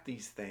track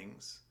these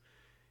things,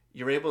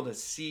 you're able to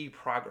see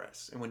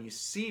progress. And when you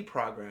see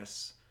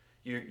progress,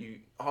 you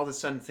all of a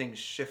sudden things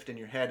shift in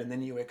your head, and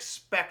then you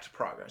expect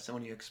progress. And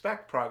when you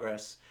expect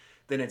progress,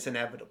 then it's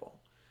inevitable.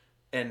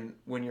 And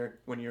when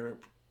you're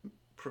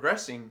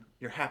progressing,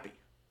 you're happy.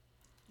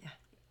 Yeah.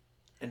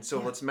 And so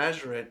let's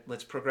measure it,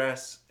 let's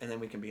progress, and then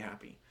we can be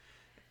happy.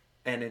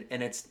 And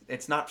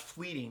it's not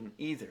fleeting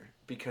either,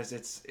 because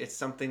it's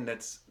something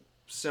that's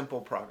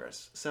simple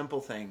progress, simple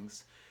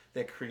things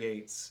that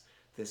creates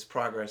this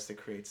progress, that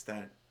creates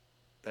that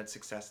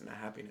success and that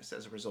happiness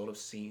as a result of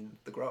seeing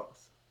the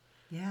growth.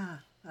 Yeah,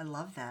 I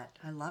love that.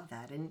 I love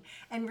that.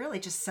 And really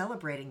just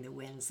celebrating the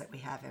wins that we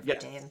have every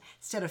day. And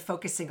instead of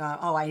focusing on,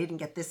 oh, I didn't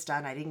get this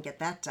done, I didn't get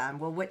that done.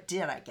 Well, what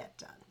did I get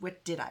done?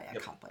 What did I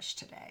accomplish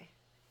today?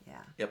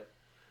 Yeah. Yep.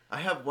 I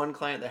have one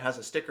client that has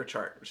a sticker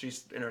chart.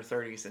 She's in her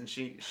 30s, and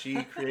she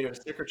created a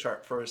sticker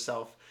chart for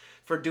herself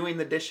for doing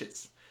the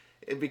dishes,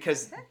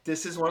 because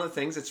this is one of the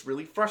things that's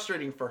really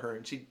frustrating for her,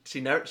 and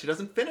she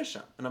doesn't finish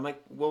them. And I'm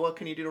like, well, what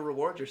can you do to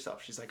reward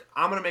yourself? She's like,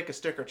 I'm gonna make a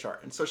sticker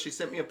chart. And so she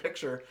sent me a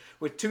picture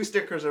with 2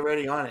 stickers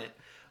already on it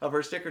of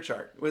her sticker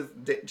chart,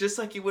 with just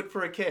like you would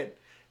for a kid.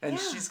 And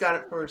she's got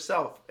it for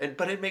herself,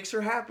 but it makes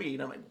her happy.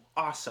 And I'm like,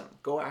 awesome,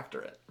 go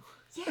after it.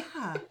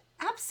 Yeah.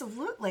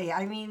 Absolutely.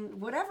 I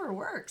mean, whatever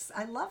works.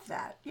 I love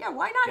that. Yeah,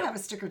 why not have a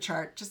sticker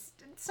chart?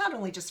 It's not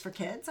only just for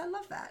kids. I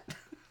love that.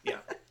 Yeah,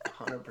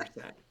 100%.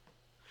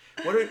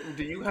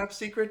 Do you have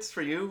secrets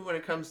for you when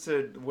it comes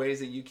to ways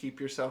that you keep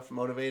yourself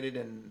motivated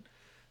and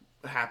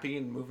happy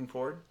and moving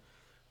forward?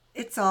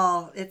 It's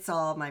all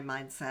my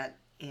mindset.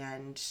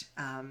 And,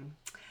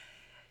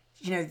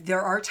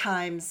 there are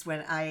times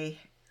when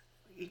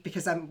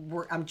because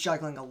I'm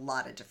juggling a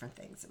lot of different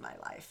things in my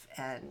life,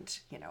 and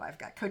I've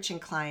got coaching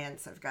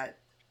clients, I've got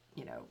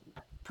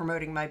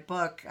promoting my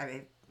book.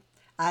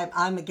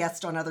 I'm a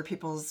guest on other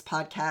people's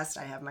podcasts.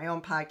 I have my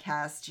own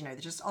podcast.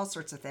 There's just all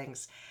sorts of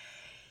things.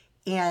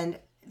 And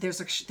there's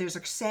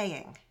a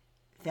saying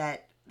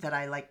that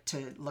I like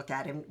to look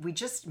at, and we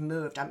just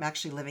moved. I'm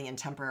actually living in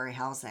temporary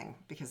housing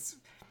because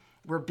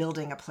we're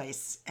building a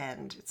place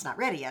and it's not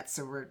ready yet.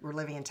 So we're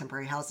living in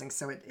temporary housing.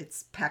 So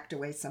it's packed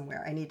away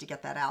somewhere. I need to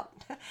get that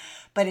out.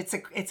 But it's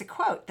a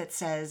quote that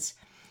says,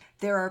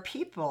 there are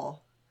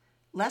people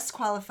less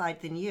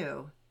qualified than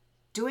you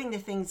doing the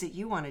things that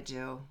you want to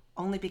do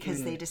only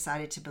because they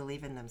decided to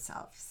believe in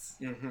themselves.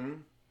 Mm-hmm.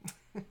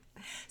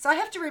 So I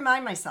have to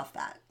remind myself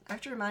that.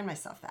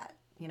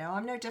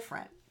 I'm no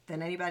different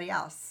than anybody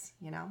else,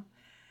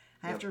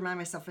 I have to remind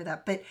myself of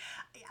that. But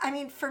I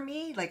mean, for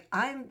me, like,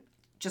 I'm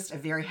just a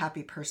very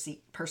happy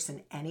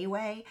person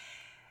anyway.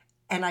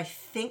 And I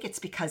think it's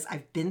because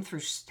I've been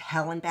through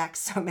hell and back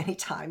so many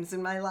times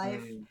in my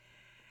life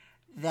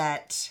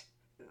that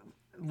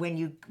when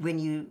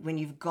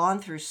you've gone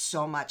through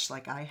so much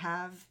like I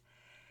have,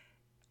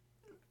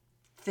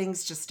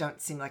 things just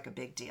don't seem like a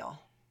big deal.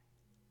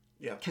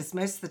 Yeah. Because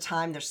most of the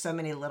time there's so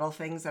many little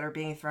things that are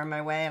being thrown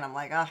my way, and I'm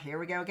like, oh, here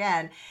we go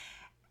again.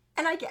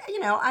 And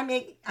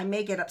I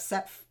may get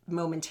upset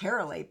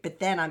momentarily, but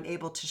then I'm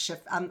able to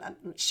shift.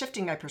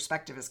 Shifting my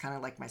perspective is kind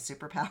of like my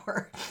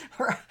superpower,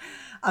 where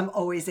I'm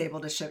always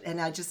able to shift.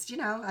 And I just,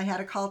 I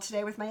had a call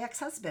today with my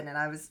ex-husband, and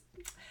I was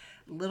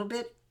a little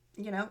bit,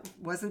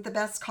 wasn't the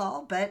best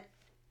call, but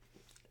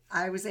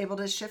I was able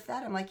to shift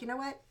that. I'm like, you know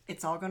what?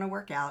 It's all going to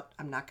work out.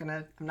 I'm not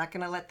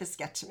gonna let this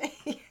get to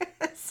me.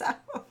 So,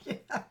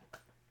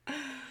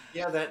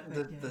 yeah,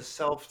 the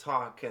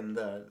self-talk and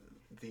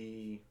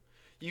the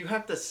you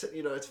have to,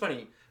 it's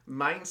funny.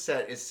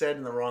 Mindset is said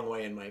in the wrong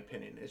way, in my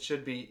opinion. It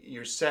should be,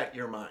 you're set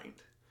your mind.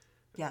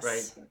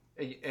 Yes.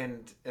 Right.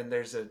 And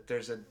there's a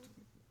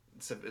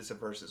it's a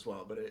verse as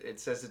well, but it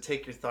says to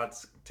take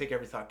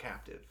every thought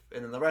captive,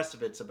 and then the rest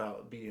of it's about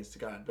obedience to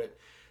God. But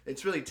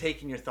it's really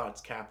taking your thoughts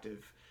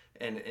captive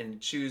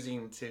and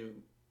choosing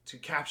to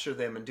capture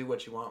them and do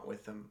what you want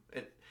with them.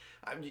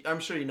 I'm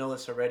sure you know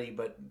this already,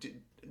 but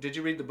did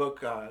you read the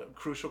book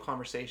Crucial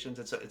Conversations?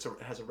 It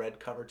has a red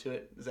cover to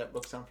it. Does that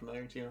book sound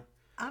familiar to you?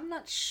 I'm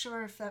not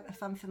sure if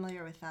I'm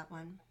familiar with that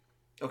one.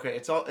 Okay,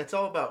 it's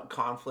all about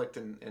conflict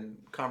and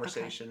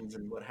conversations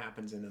and what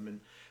happens in them.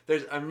 And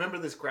I remember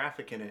this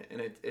graphic in it,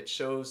 and it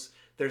shows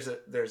there's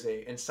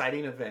a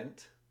inciting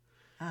event,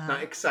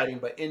 not exciting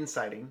but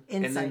inciting.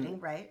 Inciting,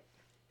 right?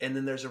 And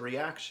then there's a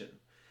reaction,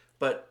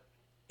 but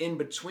in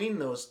between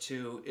those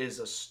two is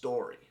a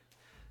story.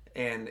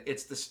 And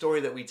it's the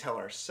story that we tell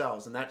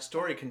ourselves. And that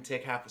story can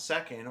take half a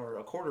second or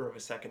a quarter of a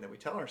second that we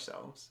tell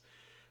ourselves.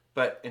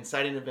 But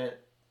inciting event,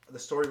 the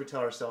story we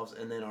tell ourselves,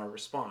 and then our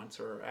response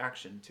or our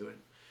action to it.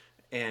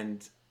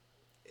 And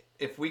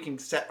if we can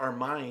set our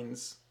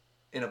minds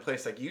in a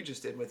place like you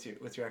just did with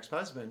your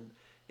ex-husband,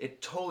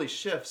 it totally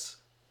shifts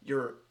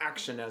your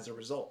action as a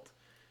result.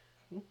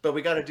 But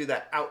we got to do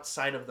that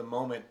outside of the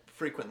moment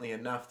frequently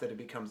enough that it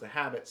becomes a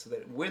habit, so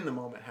that when the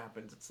moment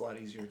happens, it's a lot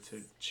easier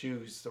to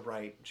choose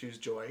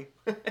joy,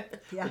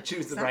 yeah, or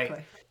choose the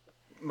right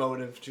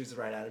motive, choose the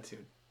right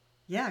attitude.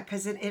 Yeah,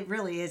 because it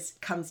really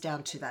comes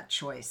down to that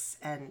choice.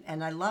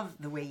 And I love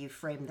the way you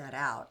frame that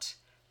out,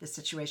 the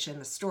situation,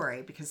 the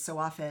story, because so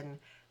often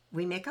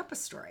we make up a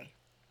story.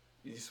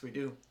 Yes, we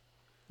do.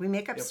 We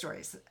make up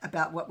stories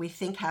about what we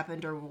think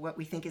happened or what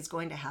we think is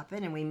going to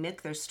happen, and we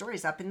make those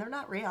stories up, and they're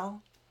not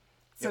real.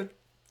 So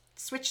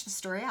switch the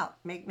story out.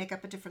 Make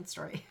up a different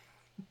story.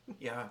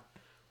 Yeah.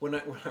 when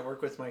I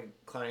work with my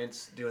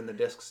clients doing the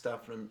disc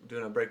stuff and I'm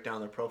doing a breakdown of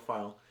their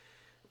profile,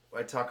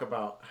 I talk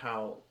about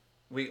how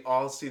we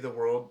all see the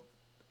world,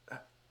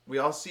 we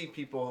all see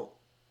people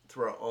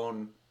through our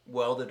own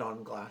welded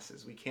on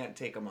glasses. We can't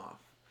take them off.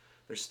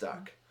 They're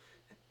stuck.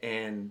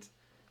 And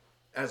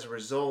as a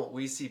result,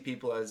 we see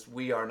people as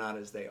we are, not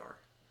as they are.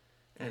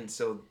 And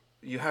so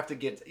you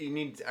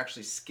need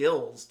actually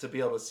skills to be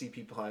able to see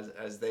people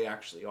as they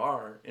actually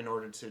are in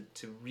order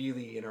to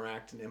really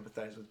interact and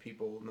empathize with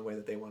people in the way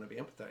that they want to be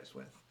empathized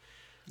with.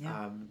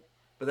 Yeah.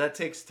 But that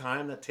takes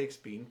time. That takes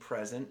being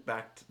present,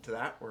 back to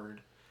that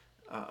word.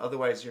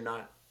 Otherwise,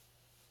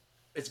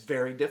 it's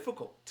very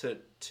difficult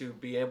to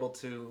be able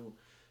to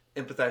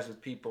empathize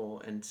with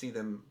people and see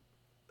them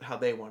how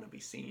they want to be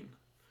seen.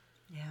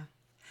 Yeah.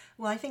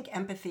 Well, I think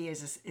empathy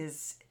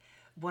is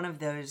one of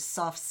those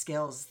soft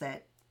skills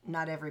that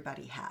not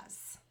everybody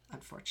has,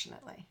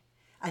 unfortunately.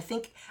 I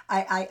think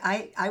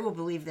I will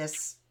believe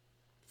this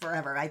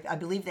forever. I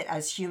believe that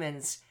as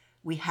humans,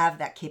 we have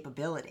that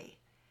capability.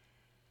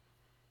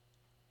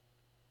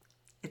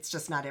 It's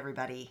just not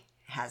everybody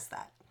has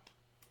that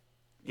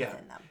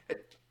within them.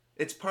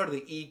 It's part of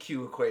the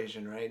EQ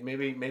equation, right?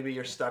 Maybe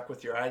you're stuck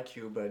with your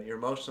IQ, but your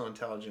emotional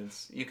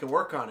intelligence, you can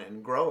work on it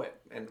and grow it,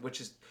 and which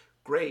is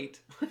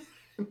great.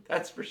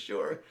 That's for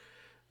sure.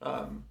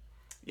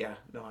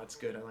 It's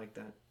good. I like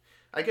that.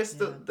 I guess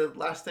the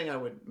last thing I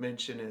would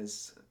mention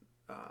is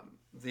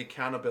the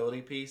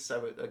accountability piece. I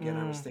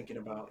was thinking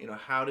about,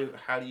 how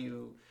do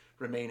you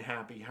remain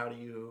happy? How do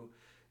you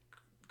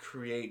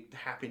create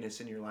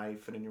happiness in your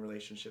life and in your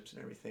relationships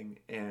and everything?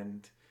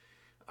 And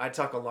I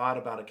talk a lot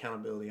about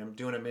accountability. I'm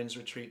doing a men's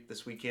retreat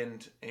this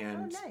weekend,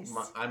 and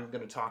I'm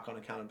going to talk on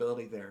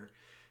accountability there.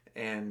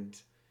 And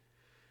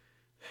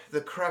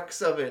the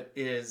crux of it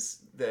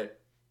is that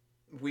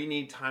we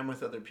need time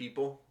with other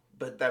people,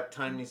 but that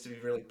time needs to be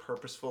really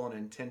purposeful and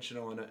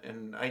intentional.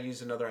 And I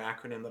use another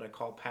acronym that I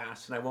call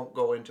PASS, and I won't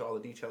go into all the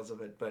details of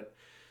it, but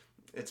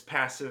it's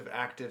passive,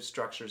 active,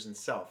 structures, and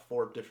self,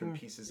 4 different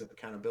pieces of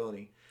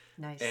accountability.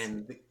 Nice.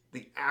 And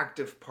the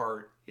active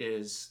part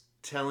is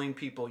telling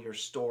people your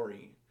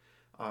story,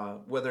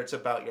 whether it's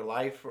about your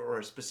life or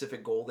a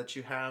specific goal that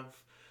you have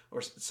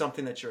or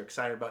something that you're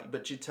excited about.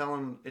 But you tell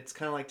them, it's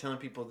kind of like telling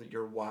people that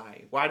your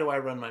why. Why do I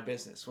run my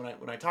business?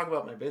 When I talk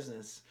about my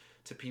business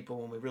to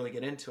people, when we really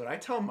get into it, I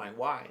tell them my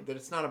why, that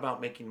it's not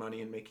about making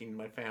money and making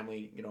my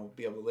family,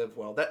 be able to live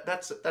well.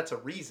 That's a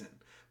reason,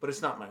 but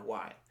it's not my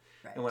why.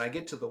 Right. And when I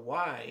get to the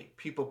why,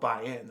 people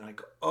buy in. They're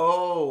like,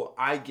 oh,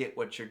 I get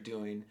what you're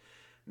doing.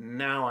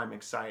 Now I'm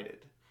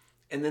excited.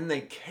 And then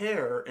they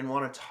care and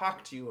want to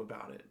talk to you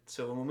about it.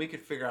 So when we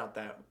could figure out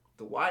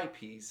the why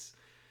piece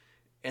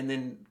and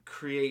then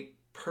create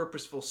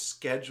purposeful,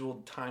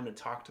 scheduled time to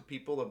talk to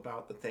people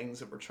about the things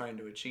that we're trying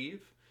to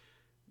achieve,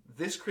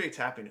 this creates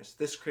happiness.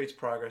 This creates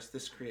progress.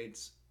 This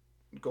creates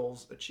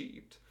goals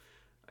achieved.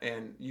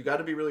 And you got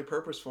to be really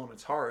purposeful, and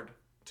it's hard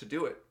to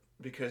do it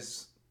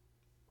because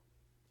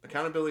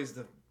accountability is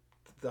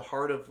the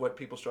heart of what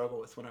people struggle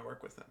with when I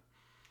work with them.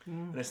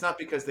 And it's not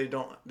because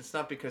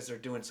they're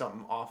doing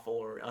something awful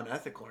or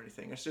unethical or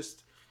anything. It's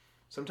just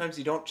sometimes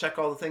you don't check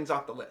all the things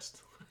off the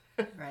list.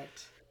 Right.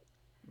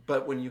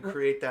 But when you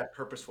create that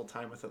purposeful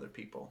time with other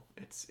people,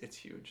 it's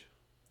huge.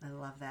 I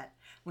love that.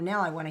 Well,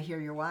 now I want to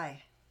hear your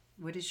why.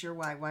 What is your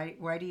why?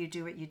 Why do you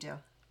do what you do?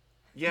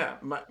 Yeah,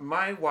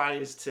 my why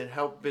is to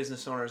help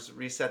business owners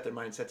reset their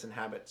mindsets and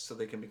habits so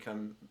they can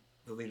become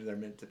the leader they're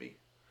meant to be.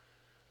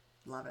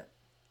 Love it.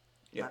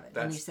 Yeah, Love it.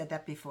 And you said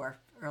that before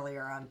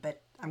earlier on,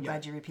 but I'm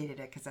glad you repeated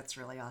it because that's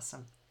really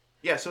awesome.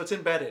 Yeah, so it's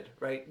embedded,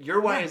 right?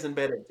 Your why is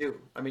embedded too.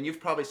 I mean, you've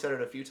probably said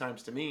it a few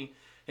times to me,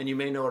 and you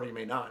may know it or you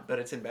may not, but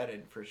it's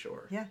embedded for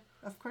sure. Yeah,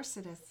 of course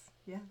it is.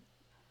 Yeah.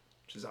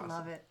 Which is awesome.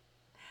 Love it.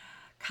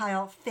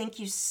 Kyle, thank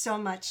you so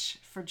much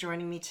for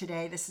joining me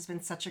today. This has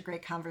been such a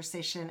great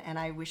conversation, and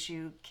I wish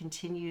you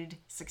continued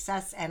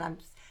success. And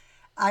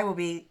you're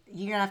going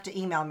to have to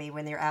email me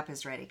when your app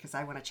is ready because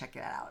I want to check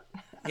it out.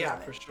 I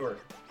love it. For sure.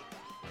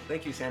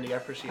 Thank you, Sandy. I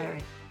appreciate it. All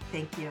right.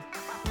 Thank you.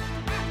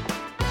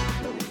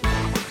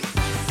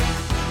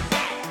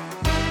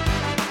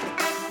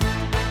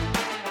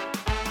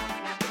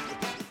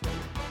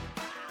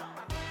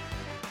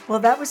 Well,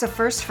 that was a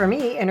first for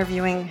me,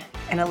 interviewing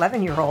an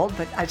 11-year-old,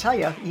 but I tell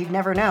you, you'd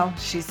never know.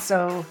 She's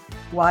so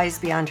wise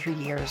beyond her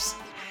years.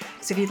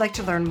 So if you'd like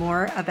to learn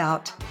more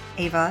about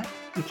Ava,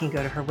 you can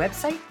go to her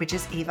website, which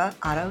is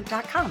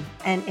avaauto.com.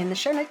 And in the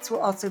show notes will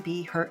also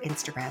be her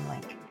Instagram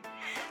link.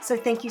 So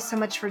thank you so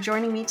much for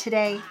joining me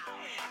today.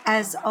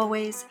 As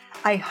always,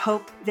 I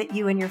hope that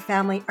you and your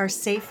family are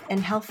safe and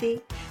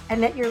healthy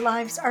and that your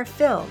lives are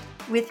filled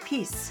with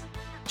peace,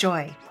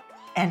 joy,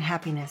 and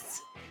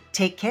happiness.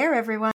 Take care, everyone.